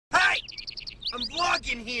I'm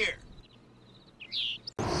vlogging here.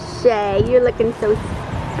 Shay, you're looking so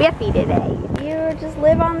spiffy today. You just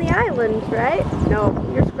live on the island, right? No,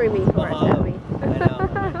 you're screaming for us at me. I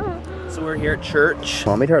know. So we're here at church.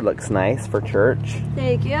 Mommy Tart looks nice for church.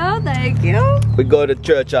 Thank you, thank you. We go to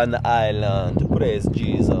church on the island. Praise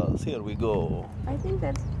Jesus. Here we go. I think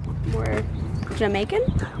that's more Jamaican.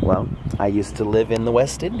 Well, I used to live in the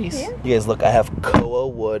West Indies. Yeah. You guys look, I have koa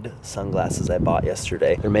wood sunglasses I bought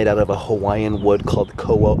yesterday. They're made out of a Hawaiian wood called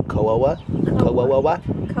koa. Koa?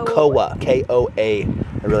 Koa. K-O-A.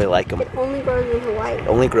 I really like them. It only grows in Hawaii. It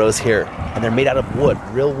only grows here. And they're made out of wood,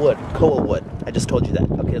 real wood, koa wood. I just told you that.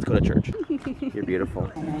 Okay, let's go to church. You're beautiful.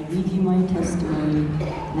 And I read you my testimony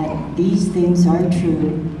that these things are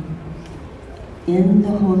true in the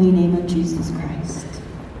holy name of Jesus Christ.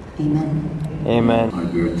 Amen. Amen. I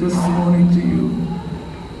bear testimony to you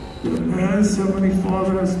that as Heavenly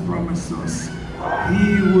Father has promised us,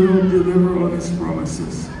 He will deliver on His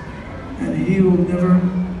promises, and He will never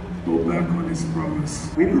go back on His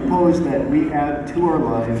promise. We propose that we add to our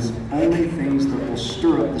lives only things that will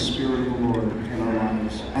stir up the Spirit of the Lord in our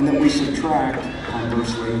lives, and that we subtract,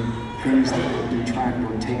 conversely, things that will detract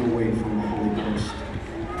or take away from the Holy Ghost.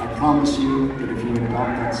 I promise you that if you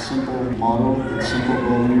adopt that simple motto, that simple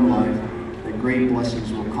goal in your life, that great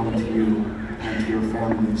blessings will come to you and to your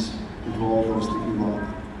families and to all those that you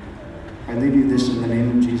love. I leave you this in the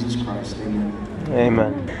name of Jesus Christ. Amen.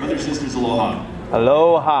 Amen. Brothers and sisters, aloha.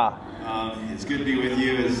 Aloha. It's good to be with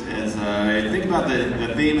you as I think about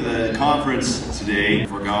the theme of the conference today.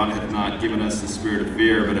 For God hath not given us the spirit of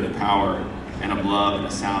fear, but of power and of love and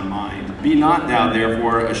a sound mind. Be not thou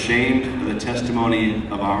therefore ashamed of the testimony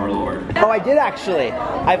of our Lord. Oh, I did actually.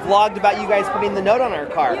 I vlogged about you guys putting the note on our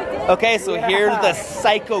car. Okay, so here's the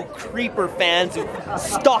psycho creeper fans who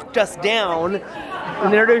stalked us down.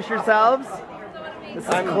 Introduce yourselves. This is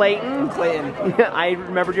Clayton. Clayton. I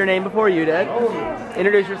remembered your name before you did.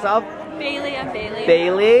 Introduce yourself. Bailey, I'm Bailey.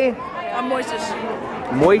 Bailey. I'm Moises.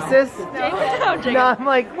 Moises? Jacob. No, I'm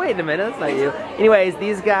like, wait a minute, that's not you. Anyways,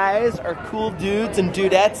 these guys are cool dudes and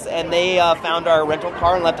dudettes, and they found our rental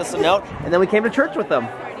car and left us a note, and then we came to church with them.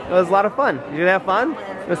 It was a lot of fun. Did you have fun?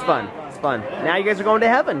 It was fun. It's fun. Now you guys are going to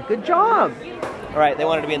heaven. Good job. All right, they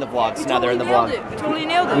wanted to be in the vlog, so now they're in the vlog. We totally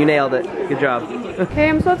nailed it. You nailed it. Good job. Okay,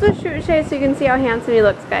 I'm supposed to shoot Shay so you can see how handsome he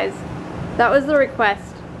looks, guys. That was the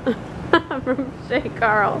request from Shay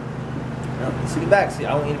Carl. No, sit back. See,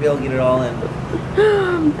 I want you to be able to get it all in.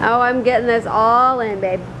 Oh, I'm getting this all in,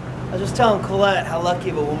 babe. I was just telling Colette how lucky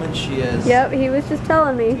of a woman she is. Yep, he was just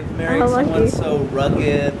telling me You've married how someone lucky. so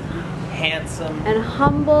rugged, handsome, And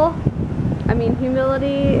humble. I mean,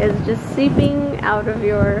 humility is just seeping out of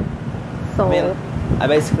your soul. I mean, I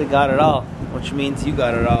basically got it all, which means you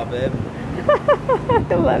got it all, babe.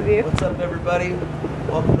 I love you. What's up, everybody?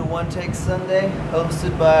 Welcome to One Take Sunday,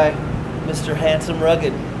 hosted by Mr. Handsome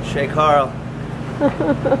Rugged, Shay Carl.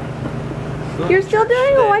 You're still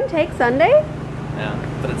doing a One Take Sunday?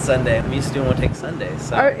 Yeah, but it's Sunday. I'm used to doing One Take Sunday,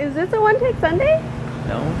 so. Is this a One Take Sunday?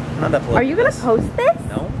 No, I'm not uploading. Are you gonna this. post this?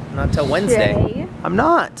 No, not till Wednesday. Shay. I'm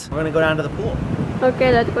not. We're gonna go down to the pool.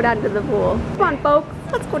 Okay, let's go down to the pool. Come on, folks.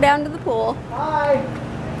 Let's go down to the pool. Bye.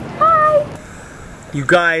 Bye. You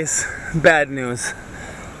guys, bad news.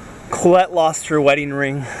 Colette lost her wedding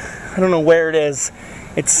ring. I don't know where it is.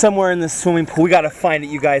 It's somewhere in the swimming pool. We gotta find it,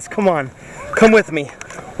 you guys. Come on. Come with me.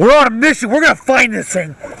 We're on a mission. We're gonna find this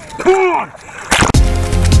thing. Come on!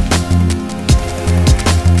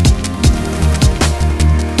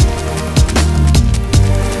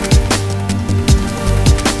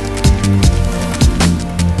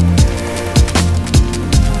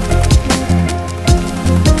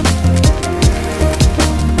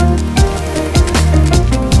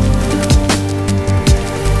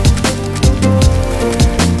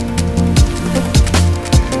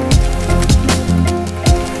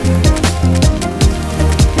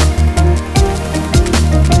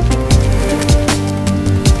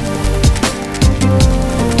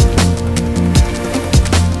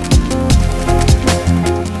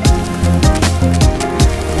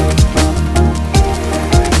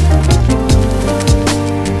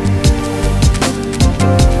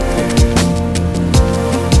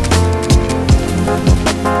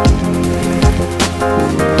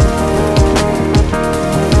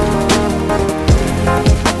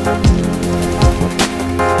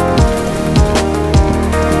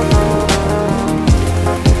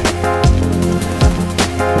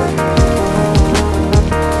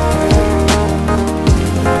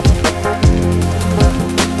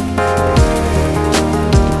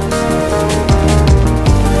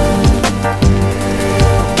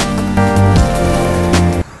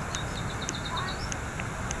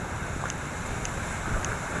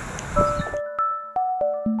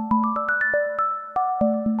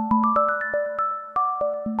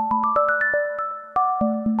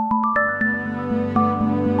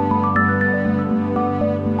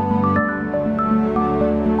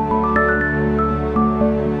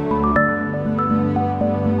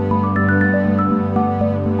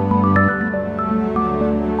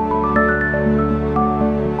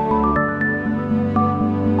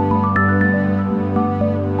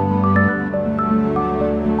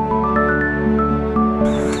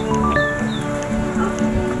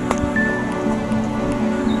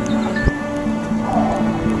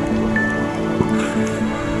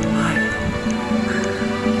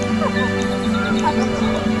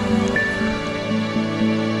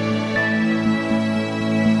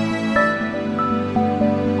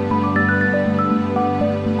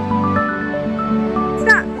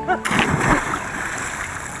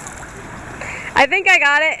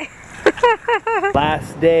 got it.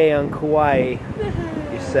 Last day on Kauai.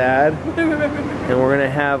 You sad? And we're gonna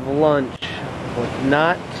have lunch with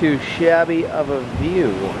not too shabby of a view,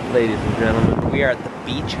 ladies and gentlemen. We are at the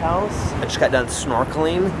beach house. I just got done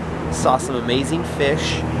snorkeling, saw some amazing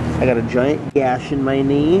fish. I got a giant gash in my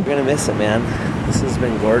knee. You're gonna miss it, man. This has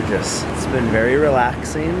been gorgeous. It's been very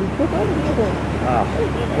relaxing. Oh,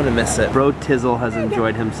 I'm gonna miss it. Bro Tizzle has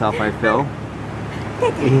enjoyed himself, I feel.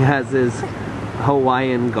 He has his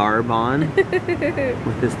Hawaiian garb on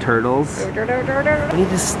with his turtles. We need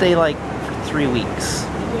to stay like for 3 weeks.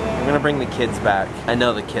 We're gonna bring the kids back. I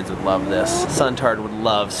know the kids would love this. Suntard would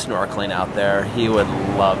love snorkeling out there. He would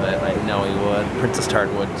love it. I know he would. Princess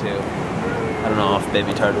Tard would too. I don't know if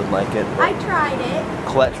Baby Tard would like it. I tried it.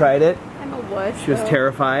 Colette tried it. I'm a wuss. She was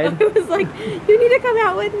terrified. I was like, you need to come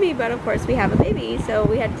out with me, but of course we have a baby, so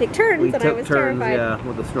we had to take turns, and I was terrified. Yeah,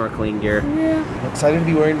 with the snorkeling gear. Yeah. I'm excited to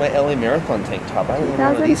be wearing my LA Marathon tank top. I haven't worn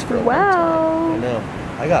one of these for a long time. I know.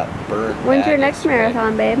 I got burnt. When's your bad next yesterday.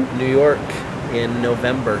 marathon, babe? New York in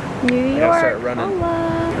November. New York. I gotta start running.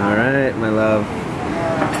 Holla. All right, my love.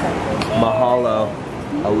 Mahalo.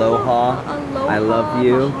 Aloha. Aloha. I love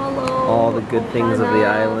you. Mahalo. All the good things of the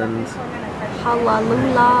island.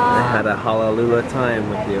 Hallelujah. I had a hallelujah time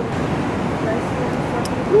with you.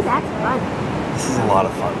 Ooh, that's fun. This is a lot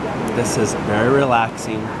of fun. This is very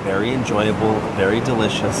relaxing, very enjoyable, very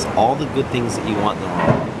delicious. All the good things that you want in the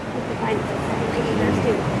world.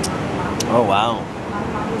 Oh wow.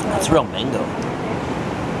 That's real mango.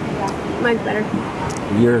 Mine's better.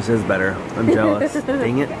 Yours is better. I'm jealous.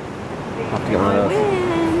 Dang it. I'll have to get one of those.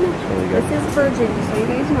 It's really good. This is virgin, so you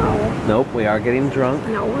guys know. Nope, we are getting drunk.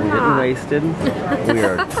 No, we're getting not. wasted. We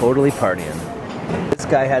are totally partying. This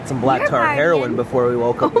guy had some black tar heroin before we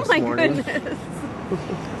woke up this morning. Oh my goodness.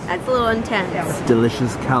 That's a little intense.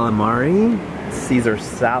 Delicious calamari, Caesar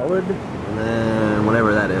salad, and then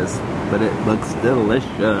whatever that is. But it looks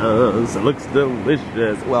delicious. It looks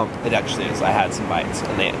delicious. Well, it actually is. I had some bites,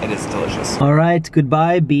 and it is delicious. All right,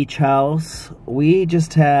 goodbye, beach house. We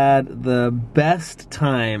just had the best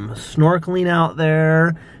time snorkeling out there,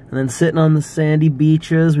 and then sitting on the sandy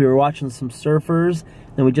beaches. We were watching some surfers,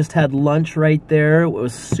 and we just had lunch right there. It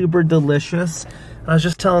was super delicious. I was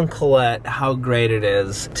just telling Colette how great it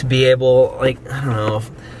is to be able, like, I don't know,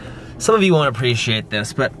 if some of you won't appreciate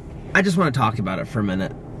this, but I just want to talk about it for a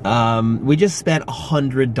minute. We just spent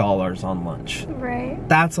 $100 on lunch. Right.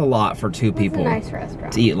 That's a lot for two people. It's a nice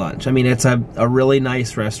restaurant. To eat lunch. I mean, it's a really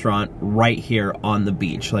nice restaurant right here on the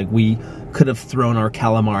beach. Like, we could have thrown our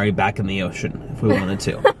calamari back in the ocean if we wanted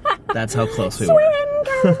to. That's how close we were.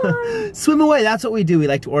 Calamari. Swim away. That's what we do. We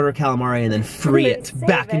like to order calamari and then free it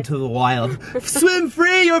back into the wild. Swim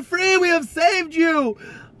free. You're free. We have saved you.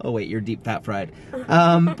 Oh wait, you're deep fat fried.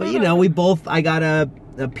 But you know, I got a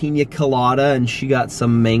pina colada and she got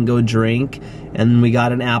some mango drink, and we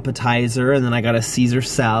got an appetizer, and then I got a Caesar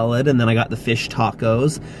salad, and then I got the fish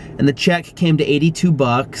tacos, and the check came to 82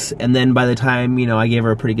 bucks, and then by the time, you know, I gave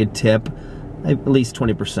her a pretty good tip, at least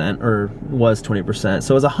 20%, or was 20%,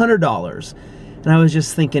 so it was $100. And I was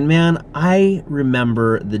just thinking, man, I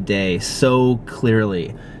remember the day so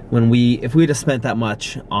clearly when if we had spent that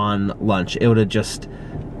much on lunch, it would have just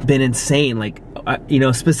been insane. Like, you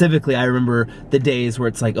know, specifically I remember the days where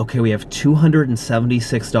it's like, okay, we have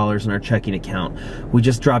 $276 in our checking account. We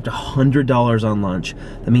just dropped $100 on lunch.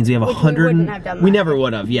 That means we have we never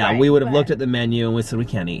would have. Yeah, right, we would have looked at the menu and we said, we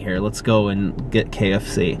can't eat here. Let's go and get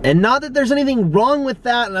KFC. And not that there's anything wrong with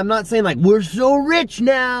that, and I'm not saying like we're so rich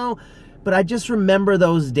now, but I just remember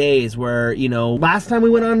those days where, you know, last time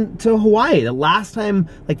we went on to Hawaii, the last time,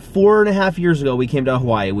 like 4.5 years ago we came to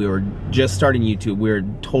Hawaii, we were just starting YouTube, we were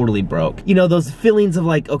totally broke. You know, those feelings of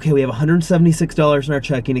like, okay, we have $176 in our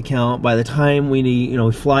checking account. By the time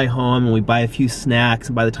we fly home and we buy a few snacks,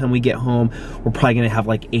 and by the time we get home, we're probably gonna have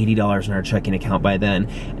like $80 in our checking account by then,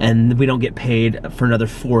 and we don't get paid for another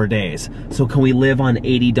 4 days. So can we live on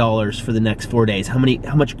 $80 for the next 4 days? How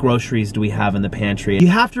much groceries do we have in the pantry? You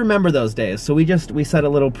have to remember those days. So we said a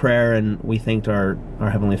little prayer and we thanked our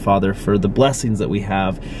Heavenly Father for the blessings that we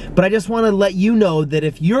have. But I just want to let you know that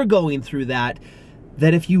if you're going through that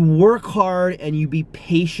if you work hard and you be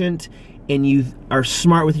patient and you are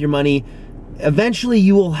smart with your money, eventually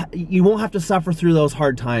you won't have to suffer through those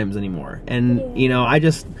hard times anymore. And you know, I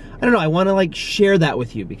don't know, I want to like share that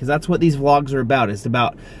with you, because that's what these vlogs are about. It's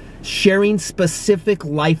about sharing specific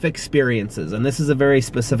life experiences, and this is a very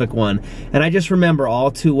specific one. And I just remember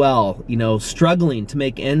all too well, you know, struggling to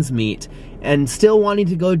make ends meet and still wanting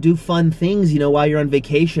to go do fun things, you know, while you're on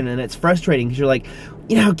vacation. And it's frustrating because you're like,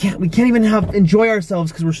 you know, we can't even enjoy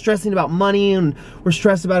ourselves because we're stressing about money, and we're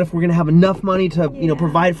stressed about if we're gonna have enough money to, you know,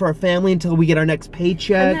 provide for our family until we get our next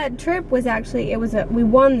paycheck. And that trip was actually, we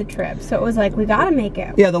won the trip, so it was like, we gotta make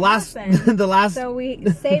it. Yeah, the last. So we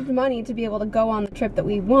saved money to be able to go on the trip that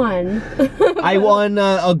we won. I won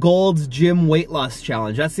a Gold's Gym weight loss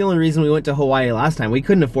challenge. That's the only reason we went to Hawaii last time. We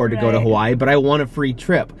couldn't afford to go to Hawaii, but I won a free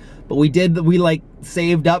trip. But we like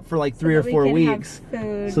saved up for like 3 or 4 weeks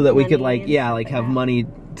so that we could like, have money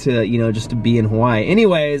to, you know, just to be in Hawaii.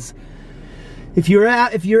 Anyways, if you're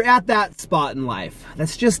at that spot in life,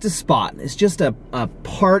 that's just a spot. It's just a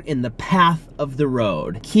part in the path of the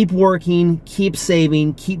road. Keep working, keep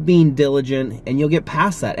saving, keep being diligent, and you'll get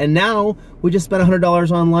past that. And now we just spent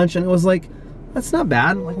 $100 on lunch, and it was like, that's not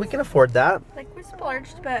bad. Like, we can afford that. Like, we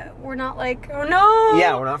splurged, but we're not like, oh no!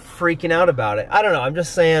 Yeah, we're not freaking out about it. I don't know, I'm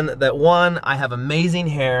just saying that, one, I have amazing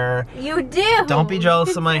hair. You do! Don't be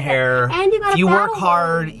jealous of my hair. And you got if you work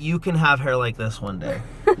hard, you can have hair like this one day.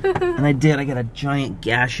 And I did, I got a giant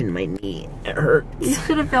gash in my knee. It hurt. You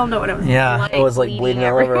should have filmed it when it was it was like bleeding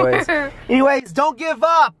all over my waist. Anyways, don't give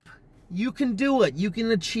up! You can do it. You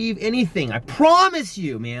can achieve anything. I promise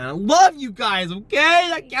you, man. I love you guys, okay?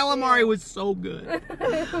 That calamari was so good.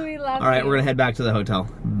 We love All right, we're gonna head back to the hotel.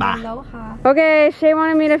 Bye. Aloha. Okay, Shay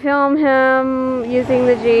wanted me to film him using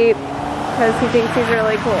the Jeep because he thinks he's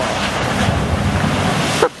really cool.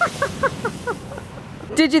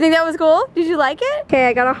 Did you think that was cool? Did you like it? Okay,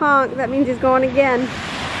 I got a honk. That means he's going again.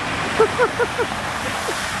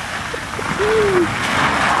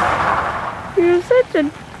 You're such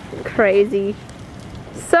a crazy.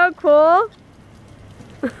 So cool.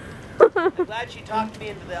 I'm glad she talked me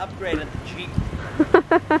into the upgrade of the Jeep.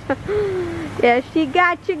 Yeah, she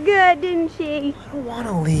got you good, didn't she? I don't want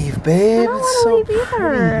to leave, babe. I don't want to leave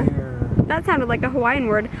either. That sounded like a Hawaiian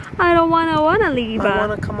word. I don't want to leave. I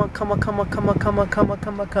want to come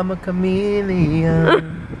a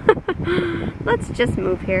chameleon. Let's just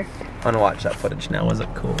move here. I'm gonna watch that footage now. Was it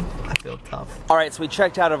cool? I feel tough. All right, so we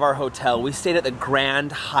checked out of our hotel. We stayed at the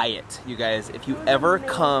Grand Hyatt. You guys, if you ever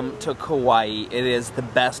come to Kauai, it is the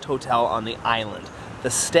best hotel on the island. The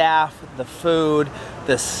staff, the food,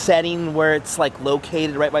 the setting where it's like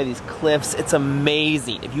located right by these cliffs, it's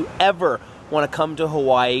amazing. If you ever want to come to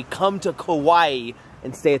Hawaii, come to Kauai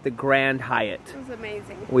and stay at the Grand Hyatt. It was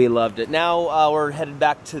amazing. We loved it. Now we're headed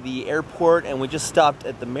back to the airport, and we just stopped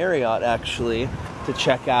at the Marriott actually to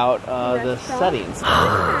check out the settings.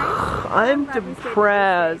 I'm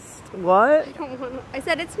depressed. What? I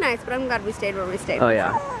said it's nice, but I'm glad we stayed where we stayed. Oh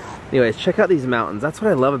yeah. Anyways, check out these mountains. That's what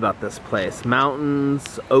I love about this place.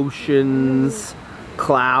 Mountains, oceans,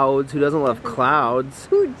 clouds. Who doesn't love clouds?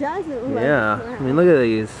 Who doesn't love clouds? I mean, look at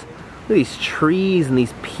these. Look at these trees and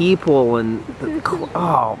these people and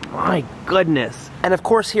oh my goodness. And of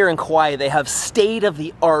course here in Kauai they have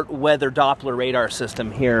state-of-the-art weather Doppler radar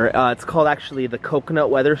system here. It's called actually the Coconut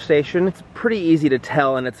Weather Station. It's pretty easy to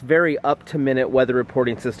tell, and it's very up-to-minute weather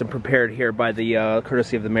reporting system prepared here by the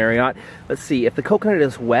courtesy of the Marriott. Let's see, if the coconut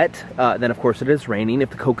is wet, then of course it is raining. If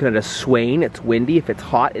the coconut is swaying, it's windy. If it's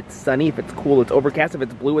hot, it's sunny. If it's cool, it's overcast. If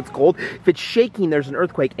it's blue, it's cold. If it's shaking, there's an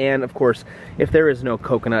earthquake. And of course, if there is no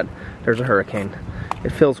coconut, there's a hurricane. It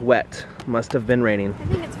feels wet. Must have been raining. I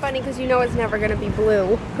think it's funny because you know it's never going to be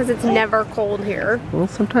blue because it's never cold here. Well,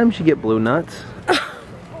 sometimes you get blue nuts.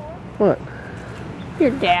 What? Your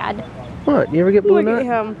dad. What? You ever get blue nuts?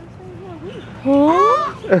 nuts?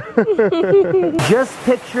 Look at him. Just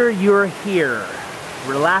picture you're here,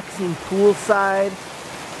 relaxing poolside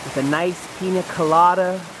with a nice pina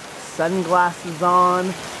colada, sunglasses on,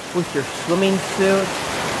 with your swimming suit,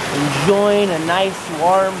 enjoying a nice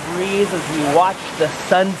warm breeze as you watch the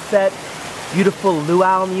sunset, beautiful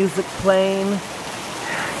luau music playing.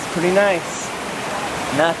 It's pretty nice.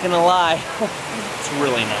 Not gonna lie, it's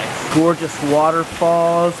really nice. Gorgeous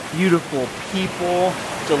waterfalls, beautiful people,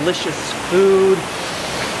 delicious food.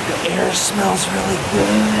 The air smells really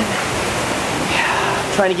good.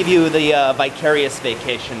 Yeah. Trying to give you the vicarious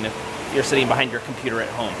vacation if you're sitting behind your computer at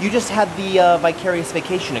home. You just had the vicarious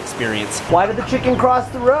vacation experience. Why did the chicken cross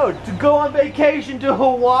the road? To go on vacation to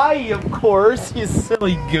Hawaii, of course, you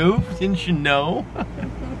silly goof. Didn't you know?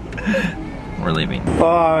 We're leaving.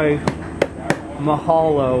 Bye.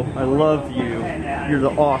 Mahalo. I love you. You're the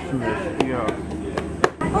awesomest. Yeah.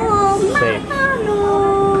 Oh, Safe.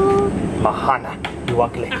 Mahana. You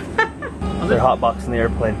ugly. They're hotboxing the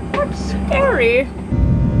airplane. that's scary.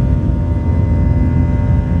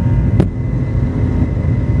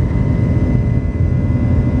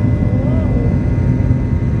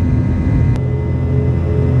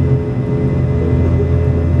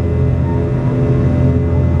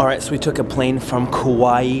 Alright, so we took a plane from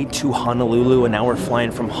Kauai to Honolulu, and now we're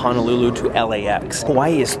flying from Honolulu to LAX.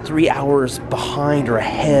 Hawaii is 3 hours behind or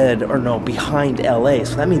ahead, or no, behind LA,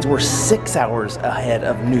 so that means we're 6 hours ahead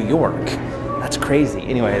of New York. That's crazy.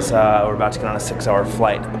 Anyways, we're about to get on a 6-hour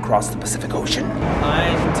flight across the Pacific Ocean.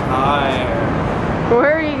 I'm tired. What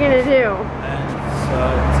are you gonna do? I'm so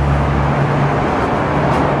tired.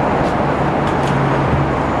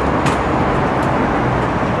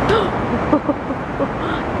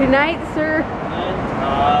 Good night, sir.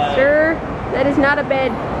 Sir, that is not a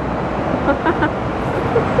bed.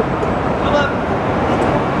 Come up.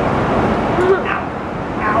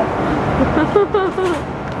 Ow.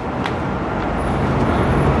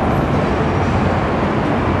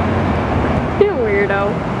 You weirdo.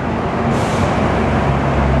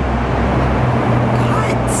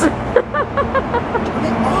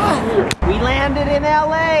 We landed in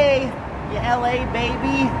LA. Yeah, LA,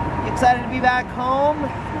 baby. You excited to be back home?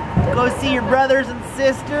 Go see your brothers and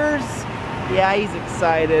sisters? Yeah, he's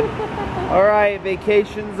excited. All right,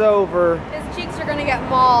 vacation's over. His cheeks are gonna get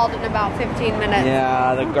mauled in about 15 minutes.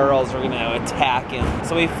 Yeah, the girls are gonna attack him.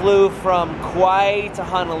 So we flew from Kauai to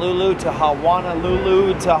Honolulu to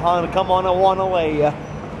Honolulu to Kamoanawanalea.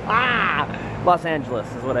 Los Angeles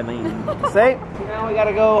is what I mean to say. Now we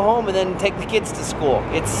gotta go home and then take the kids to school.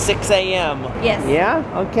 It's 6 a.m. Yes. Yeah?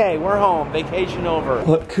 Okay, we're home. Vacation over.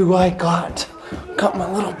 Look who I got. Got my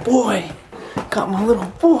little boy. Got my little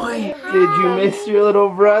boy. Did you miss your little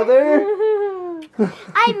brother?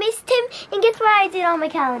 I missed him, and guess what I did on my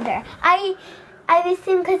calendar? I missed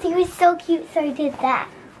him because he was so cute, so I did that.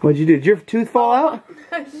 What'd you do? Did your tooth fall out?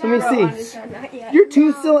 Let me see. Your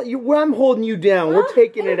tooth still. I'm holding you down. We're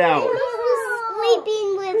taking it out.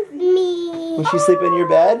 Sleeping with me. Will she sleep in your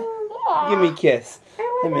bed? Give me a kiss.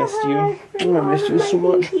 I missed you. I missed you so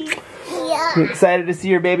much. Yeah. You excited to see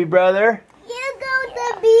your baby brother? You go to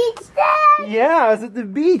the beach, Dad? Yeah, I was at the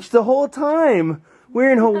beach the whole time.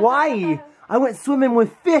 We're in Hawaii. I went swimming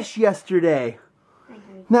with fish yesterday.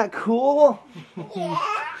 Isn't that cool? Yeah.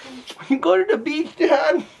 You go to the beach,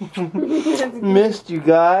 Dad? Missed you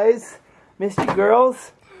guys. Missed you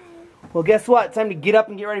girls. Well, guess what? It's time to get up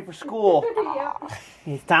and get ready for school.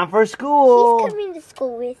 It's time for school. He's coming to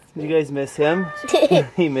school with Did you guys miss him?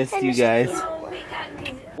 He missed you guys.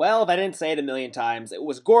 Well, if I didn't say it a million times, it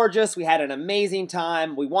was gorgeous. We had an amazing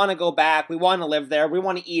time. We want to go back. We want to live there. We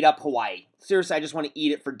want to eat up Hawaii. Seriously, I just want to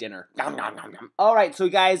eat it for dinner. Nom, nom, nom, nom. All right, so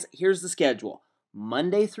guys, here's the schedule.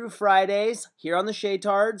 Monday through Fridays here on the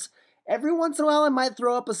SHAYTARDS. Every once in a while, I might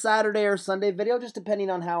throw up a Saturday or Sunday video, just depending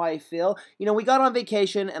on how I feel. You know, we got on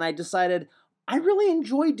vacation, and I decided I really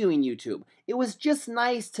enjoy doing YouTube. It was just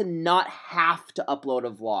nice to not have to upload a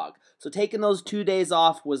vlog. So taking those 2 days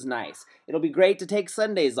off was nice. It'll be great to take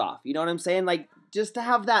Sundays off. You know what I'm saying? Like, just to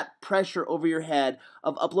have that pressure over your head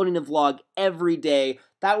of uploading a vlog every day,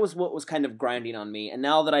 that was what was kind of grinding on me. And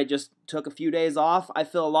now that I just took a few days off, I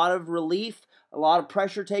feel a lot of relief, a lot of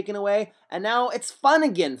pressure taken away, and now it's fun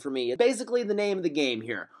again for me. It's basically the name of the game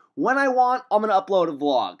here. When I want, I'm going to upload a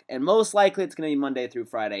vlog, and most likely it's going to be Monday through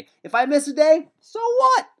Friday. If I miss a day, so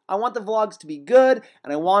what? I want the vlogs to be good,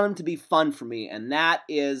 and I want them to be fun for me, and that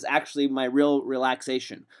is actually my real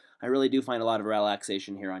relaxation. I really do find a lot of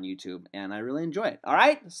relaxation here on YouTube, and I really enjoy it. All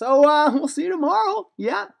right, so we'll see you tomorrow.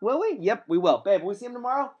 Yeah, will we? Yep, we will. Babe, will we see him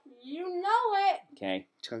tomorrow? You know it. Okay,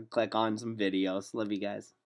 click on some videos. Love you guys.